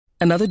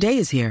Another day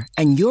is here,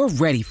 and you're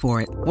ready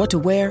for it. What to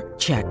wear?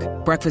 Check.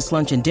 Breakfast,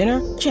 lunch, and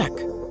dinner? Check.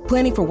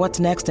 Planning for what's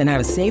next and how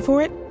to save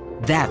for it?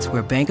 That's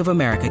where Bank of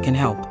America can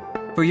help.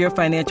 For your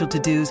financial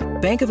to-dos,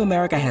 Bank of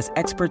America has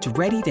experts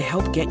ready to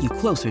help get you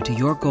closer to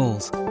your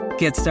goals.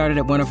 Get started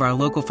at one of our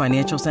local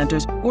financial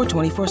centers or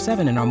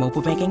 24/7 in our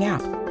mobile banking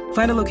app.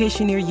 Find a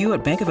location near you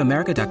at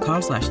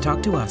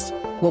bankofamerica.com/talktous.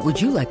 What would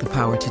you like the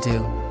power to do?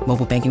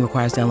 Mobile banking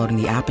requires downloading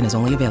the app and is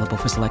only available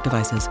for select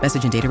devices.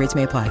 Message and data rates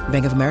may apply.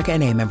 Bank of America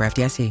N.A., member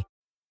FDIC.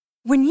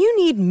 When you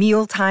need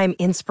mealtime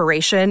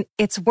inspiration,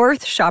 it's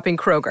worth shopping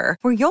Kroger,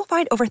 where you'll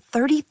find over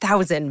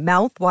 30,000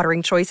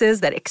 mouth-watering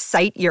choices that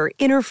excite your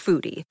inner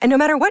foodie. And no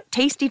matter what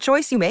tasty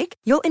choice you make,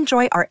 you'll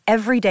enjoy our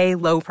everyday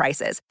low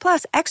prices,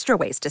 plus extra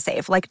ways to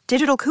save, like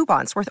digital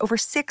coupons worth over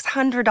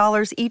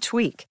 $600 each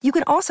week. You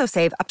can also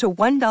save up to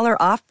 $1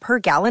 off per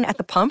gallon at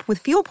the pump with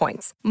fuel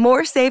points.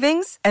 More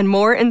savings and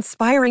more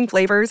inspiring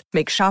flavors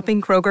make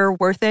shopping Kroger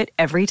worth it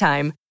every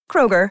time.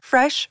 Kroger,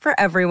 fresh for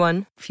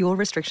everyone. Fuel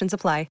restrictions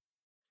apply.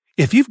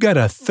 If you've got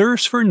a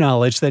thirst for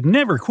knowledge that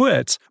never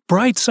quits,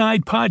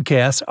 Brightside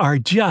Podcasts are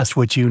just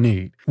what you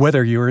need.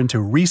 Whether you're into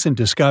recent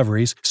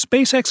discoveries,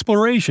 space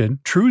exploration,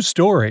 true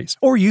stories,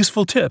 or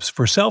useful tips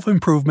for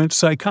self-improvement,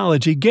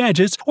 psychology,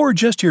 gadgets, or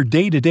just your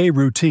day-to-day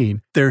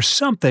routine, there's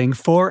something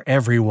for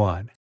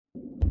everyone.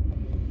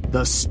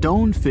 The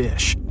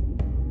stonefish.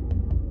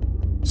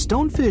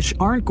 Stonefish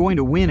aren't going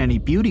to win any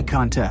beauty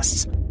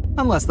contests,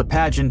 unless the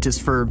pageant is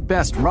for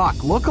Best Rock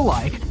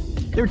Lookalike.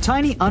 Their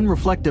tiny,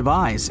 unreflective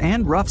eyes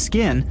and rough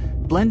skin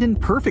blend in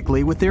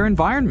perfectly with their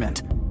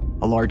environment.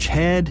 A large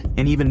head,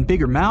 an even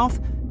bigger mouth,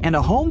 and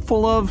a home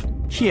full of,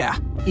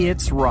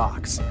 it's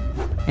rocks.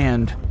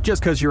 And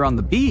just because you're on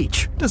the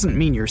beach doesn't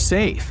mean you're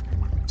safe.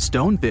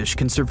 Stonefish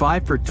can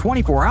survive for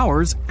 24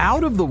 hours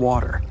out of the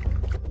water.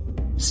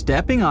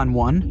 Stepping on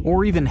one,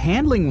 or even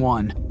handling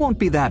one, won't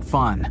be that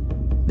fun.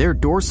 Their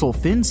dorsal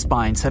fin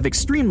spines have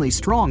extremely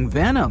strong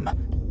venom.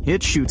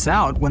 It shoots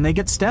out when they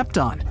get stepped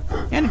on,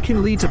 and it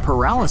can lead to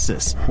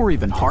paralysis or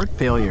even heart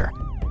failure.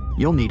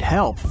 You'll need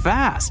help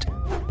fast.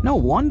 No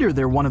wonder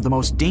they're one of the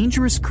most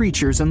dangerous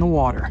creatures in the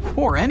water,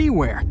 or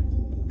anywhere.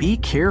 Be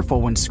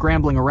careful when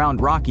scrambling around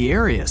rocky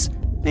areas.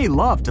 They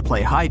love to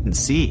play hide and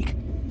seek.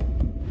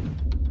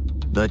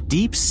 The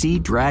deep sea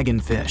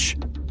dragonfish.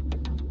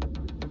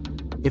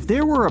 If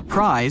there were a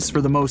prize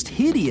for the most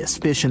hideous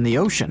fish in the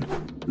ocean,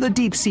 the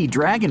deep sea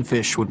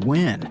dragonfish would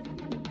win.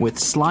 With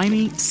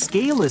slimy,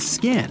 scaleless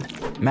skin,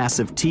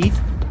 massive teeth,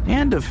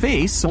 and a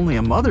face only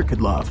a mother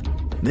could love,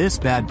 this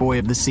bad boy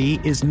of the sea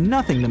is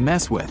nothing to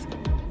mess with.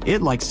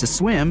 It likes to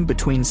swim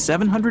between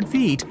 700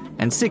 feet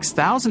and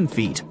 6,000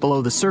 feet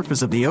below the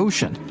surface of the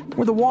ocean,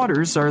 where the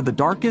waters are the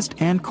darkest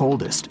and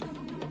coldest.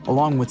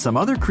 Along with some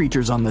other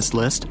creatures on this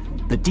list,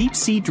 the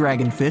deep-sea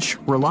dragonfish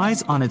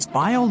relies on its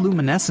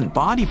bioluminescent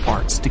body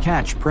parts to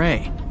catch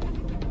prey.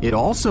 It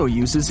also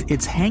uses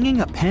its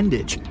hanging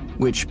appendage,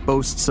 which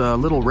boasts a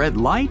little red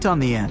light on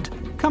the end,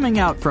 coming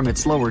out from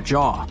its lower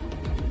jaw.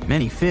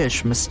 Many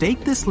fish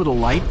mistake this little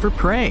light for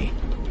prey,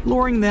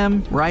 luring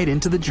them right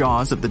into the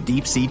jaws of the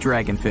deep-sea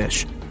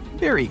dragonfish.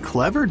 Very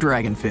clever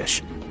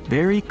dragonfish.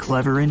 Very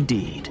clever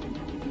indeed.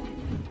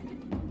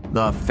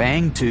 The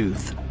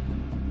fangtooth.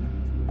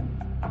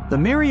 The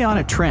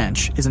Mariana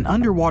Trench is an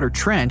underwater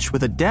trench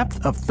with a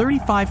depth of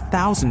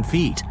 35,000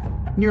 feet,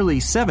 nearly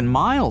 7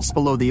 miles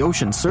below the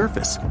ocean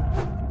surface.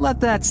 Let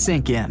that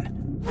sink in.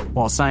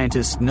 While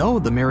scientists know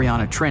the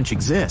Mariana Trench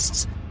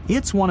exists,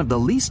 it's one of the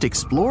least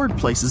explored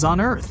places on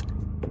Earth.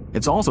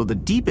 It's also the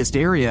deepest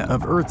area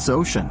of Earth's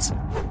oceans.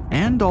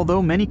 And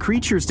although many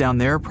creatures down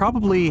there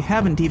probably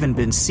haven't even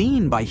been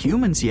seen by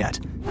humans yet,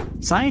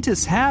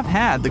 scientists have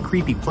had the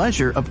creepy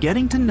pleasure of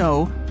getting to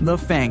know the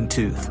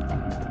fangtooth.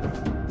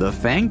 The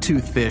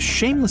fangtooth fish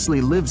shamelessly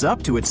lives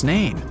up to its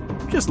name.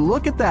 Just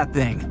look at that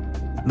thing.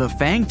 The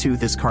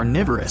fangtooth is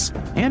carnivorous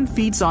and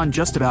feeds on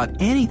just about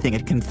anything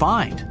it can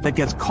find that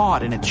gets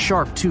caught in its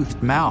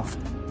sharp-toothed mouth.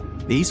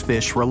 These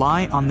fish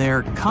rely on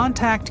their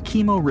contact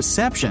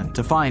chemoreception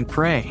to find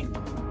prey.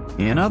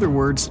 In other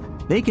words,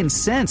 they can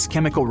sense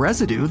chemical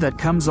residue that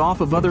comes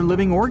off of other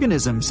living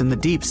organisms in the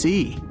deep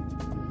sea.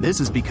 This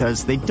is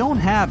because they don't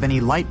have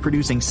any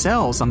light-producing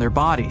cells on their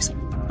bodies,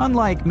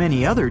 unlike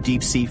many other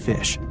deep-sea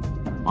fish.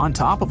 On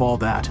top of all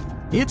that,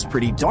 it's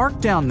pretty dark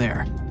down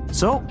there.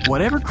 So,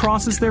 whatever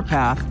crosses their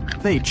path,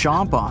 they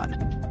chomp on.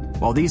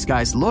 While these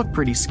guys look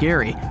pretty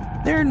scary,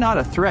 they're not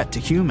a threat to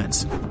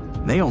humans.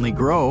 They only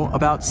grow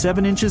about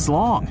 7 inches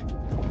long.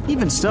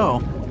 Even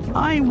so,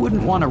 I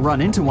wouldn't want to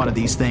run into one of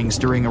these things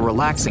during a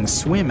relaxing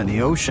swim in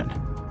the ocean.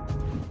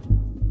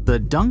 The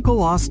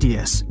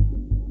Dunkleosteus.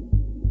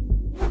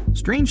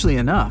 Strangely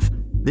enough,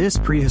 this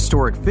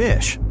prehistoric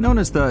fish, known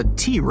as the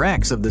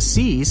T-Rex of the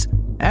seas,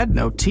 had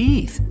no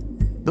teeth.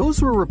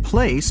 Those were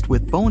replaced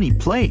with bony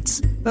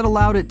plates that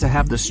allowed it to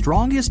have the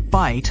strongest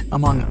bite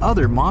among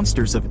other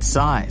monsters of its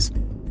size.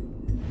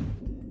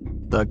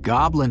 The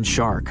goblin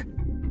shark.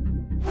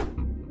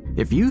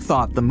 If you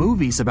thought the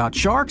movies about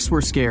sharks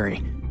were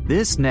scary,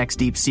 this next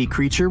deep-sea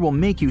creature will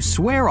make you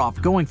swear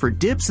off going for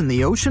dips in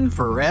the ocean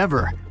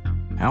forever.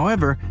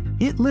 However,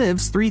 it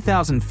lives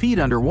 3,000 feet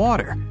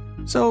underwater,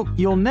 so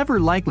you'll never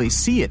likely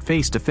see it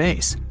face to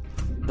face.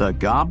 The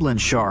goblin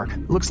shark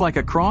looks like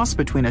a cross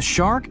between a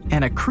shark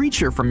and a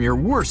creature from your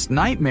worst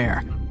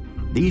nightmare.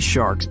 These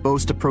sharks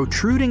boast a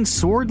protruding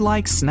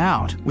sword-like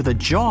snout with a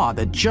jaw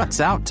that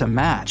juts out to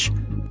match.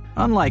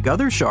 Unlike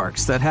other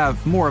sharks that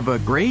have more of a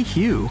gray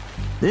hue,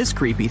 this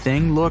creepy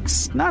thing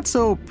looks not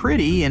so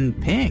pretty and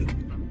pink.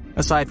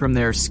 Aside from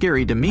their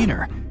scary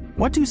demeanor,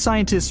 what do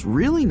scientists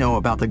really know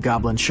about the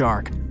goblin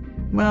shark?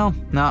 Well,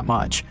 not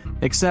much,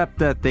 except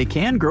that they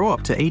can grow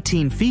up to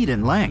 18 feet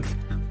in length.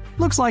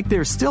 Looks like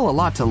there's still a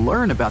lot to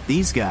learn about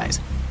these guys,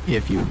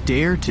 if you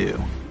dare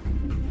to.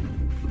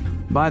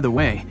 By the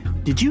way,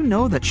 did you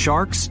know that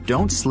sharks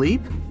don't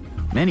sleep?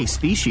 Many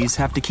species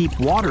have to keep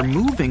water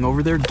moving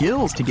over their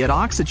gills to get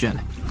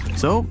oxygen,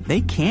 so they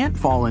can't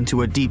fall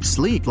into a deep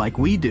sleep like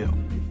we do.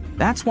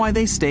 That's why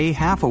they stay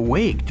half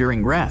awake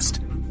during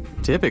rest.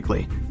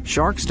 Typically,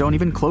 sharks don't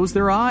even close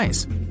their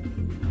eyes.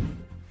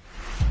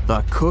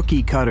 The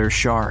cookie cutter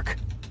shark.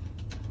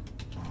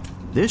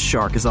 This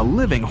shark is a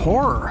living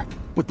horror,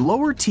 with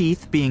lower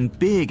teeth being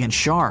big and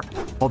sharp,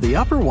 while the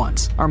upper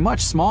ones are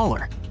much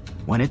smaller.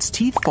 When its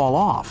teeth fall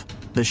off,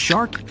 the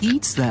shark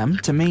eats them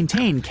to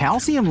maintain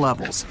calcium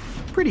levels.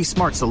 Pretty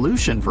smart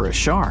solution for a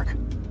shark.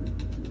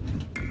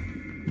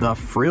 The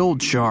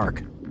frilled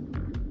shark.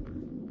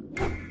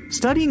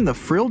 Studying the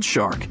frilled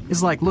shark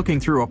is like looking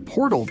through a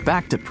portal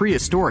back to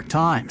prehistoric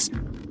times.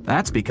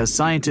 That's because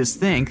scientists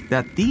think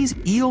that these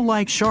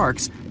eel-like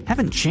sharks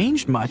haven't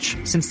changed much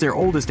since their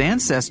oldest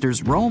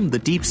ancestors roamed the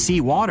deep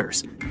sea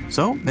waters,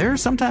 so they're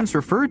sometimes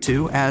referred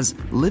to as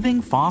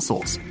living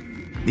fossils.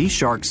 These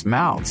sharks'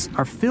 mouths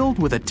are filled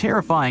with a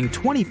terrifying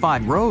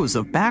 25 rows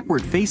of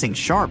backward-facing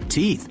sharp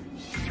teeth,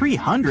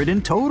 300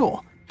 in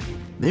total.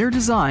 They're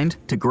designed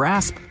to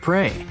grasp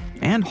prey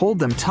and hold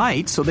them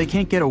tight so they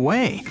can't get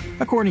away,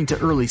 according to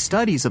early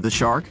studies of the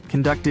shark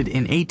conducted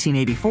in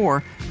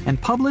 1884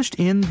 and published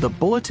in the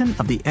Bulletin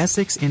of the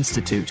Essex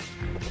Institute.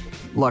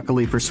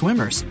 Luckily for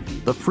swimmers,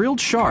 the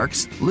frilled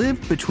sharks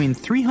live between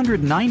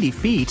 390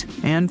 feet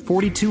and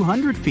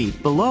 4,200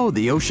 feet below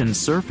the ocean's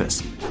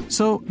surface,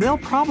 so they'll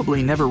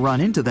probably never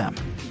run into them.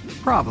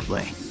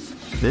 Probably.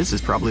 This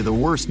is probably the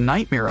worst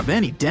nightmare of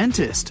any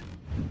dentist.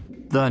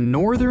 The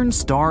northern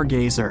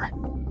stargazer.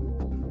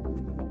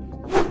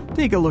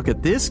 Take a look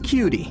at this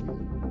cutie.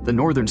 The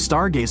northern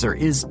stargazer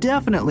is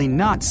definitely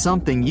not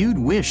something you'd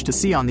wish to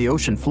see on the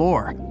ocean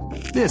floor.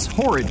 This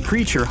horrid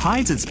creature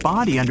hides its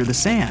body under the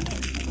sand,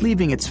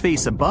 leaving its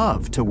face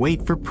above to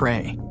wait for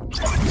prey.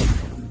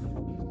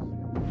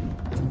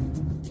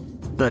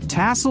 The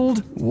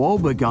tasseled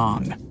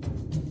wobbegong.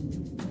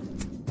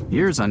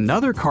 Here's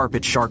another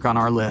carpet shark on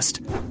our list.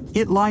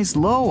 It lies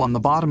low on the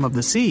bottom of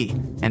the sea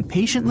and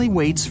patiently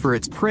waits for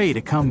its prey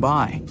to come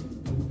by.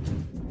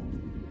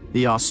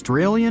 The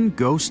Australian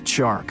ghost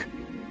shark.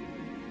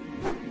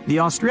 The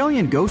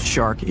Australian ghost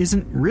shark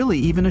isn't really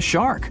even a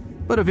shark,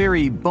 but a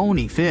very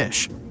bony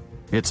fish.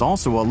 It's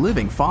also a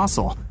living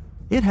fossil.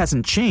 It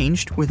hasn't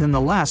changed within the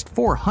last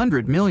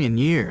 400 million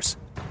years.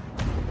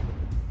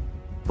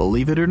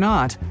 Believe it or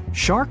not,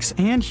 sharks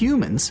and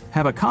humans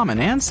have a common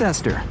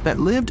ancestor that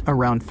lived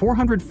around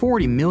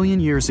 440 million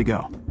years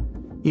ago.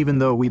 Even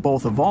though we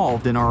both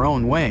evolved in our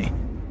own way,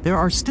 there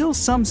are still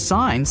some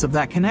signs of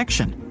that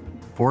connection.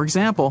 For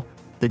example,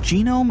 the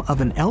genome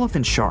of an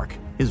elephant shark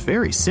is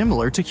very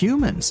similar to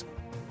humans.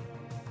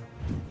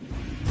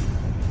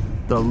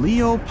 The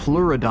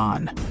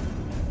Leopleurodon.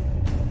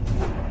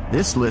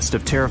 This list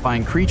of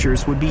terrifying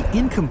creatures would be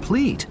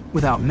incomplete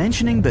without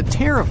mentioning the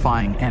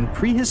terrifying and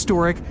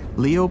prehistoric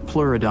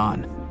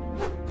Leopleurodon.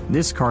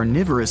 This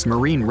carnivorous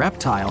marine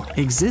reptile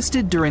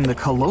existed during the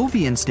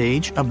Calovian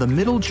stage of the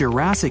Middle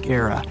Jurassic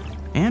era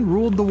and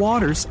ruled the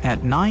waters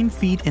at 9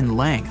 feet in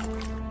length.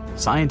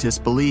 Scientists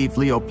believe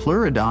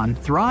Leopleurodon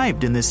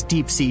thrived in this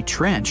deep-sea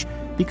trench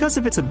because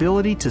of its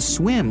ability to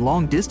swim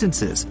long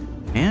distances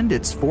and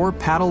its 4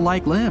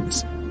 paddle-like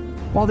limbs.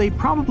 While they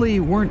probably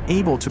weren't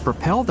able to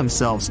propel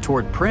themselves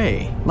toward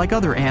prey like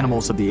other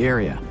animals of the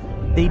area,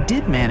 they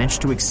did manage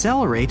to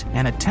accelerate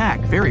and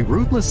attack very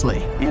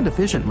ruthlessly and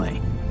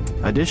efficiently.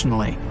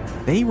 Additionally,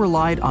 they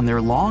relied on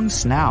their long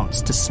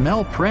snouts to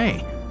smell prey,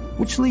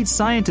 which leads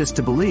scientists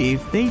to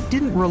believe they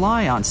didn't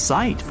rely on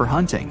sight for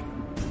hunting.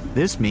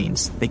 This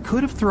means they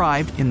could have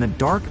thrived in the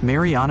dark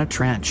Mariana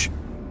Trench.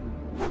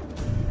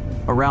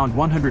 Around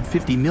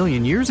 150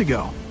 million years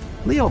ago,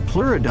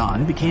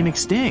 Leopleurodon became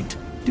extinct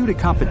due to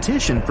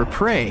competition for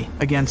prey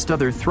against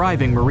other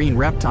thriving marine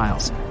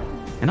reptiles.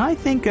 And I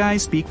think I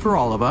speak for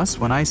all of us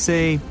when I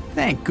say,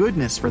 thank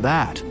goodness for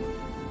that.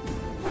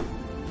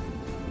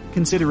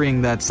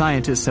 Considering that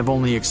scientists have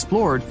only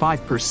explored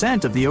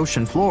 5% of the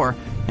ocean floor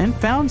and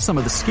found some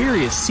of the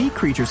scariest sea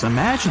creatures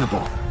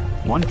imaginable,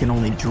 one can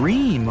only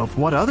dream of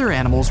what other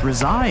animals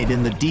reside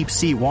in the deep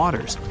sea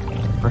waters.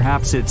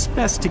 Perhaps it's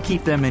best to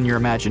keep them in your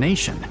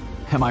imagination.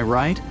 Am I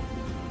right?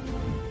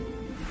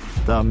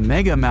 The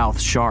megamouth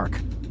shark.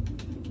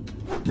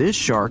 This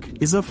shark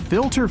is a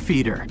filter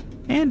feeder,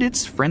 and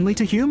it's friendly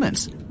to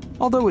humans,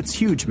 although its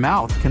huge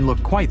mouth can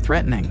look quite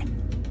threatening.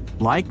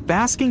 Like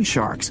basking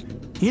sharks,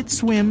 it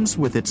swims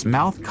with its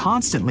mouth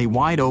constantly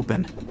wide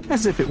open,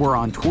 as if it were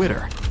on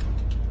Twitter.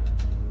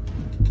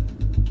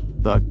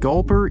 The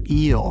gulper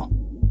eel.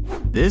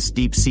 This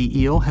deep-sea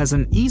eel has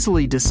an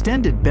easily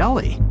distended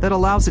belly that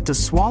allows it to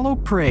swallow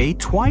prey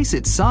twice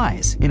its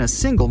size in a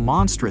single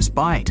monstrous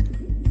bite.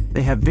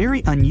 They have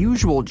very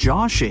unusual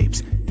jaw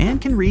shapes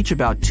and can reach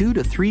about 2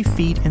 to 3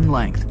 feet in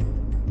length.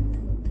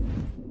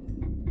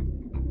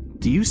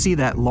 Do you see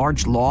that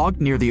large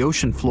log near the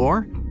ocean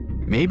floor?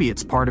 Maybe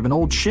it's part of an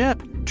old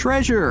ship.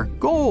 Treasure,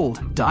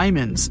 gold,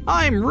 diamonds,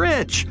 I'm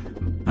rich!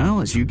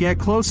 Well, as you get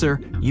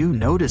closer, you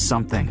notice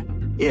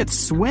something. It's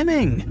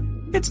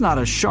swimming! It's not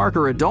a shark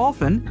or a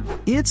dolphin,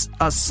 it's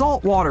a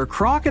saltwater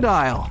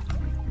crocodile!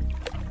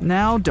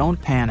 Now don't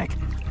panic.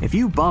 If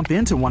you bump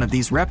into one of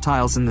these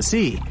reptiles in the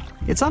sea,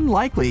 it's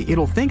unlikely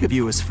it'll think of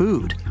you as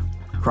food.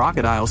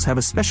 Crocodiles have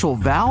a special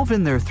valve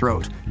in their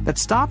throat that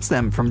stops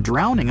them from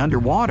drowning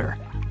underwater.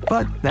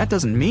 But that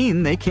doesn't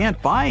mean they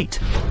can't bite.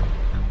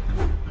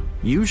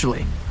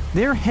 Usually,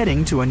 they're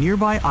heading to a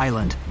nearby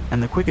island,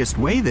 and the quickest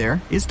way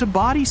there is to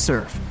body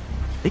surf.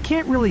 They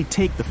can't really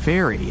take the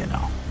ferry, you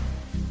know.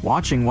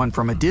 Watching one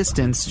from a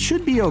distance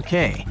should be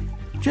okay.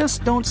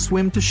 Just don't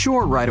swim to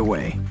shore right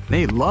away.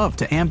 They love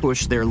to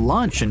ambush their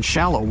lunch in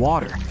shallow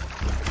water.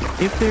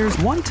 If there's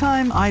one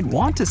time I'd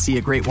want to see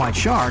a great white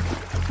shark,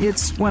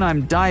 it's when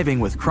I'm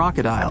diving with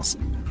crocodiles.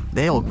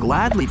 They'll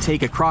gladly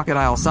take a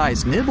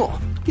crocodile-sized nibble,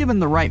 given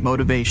the right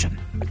motivation.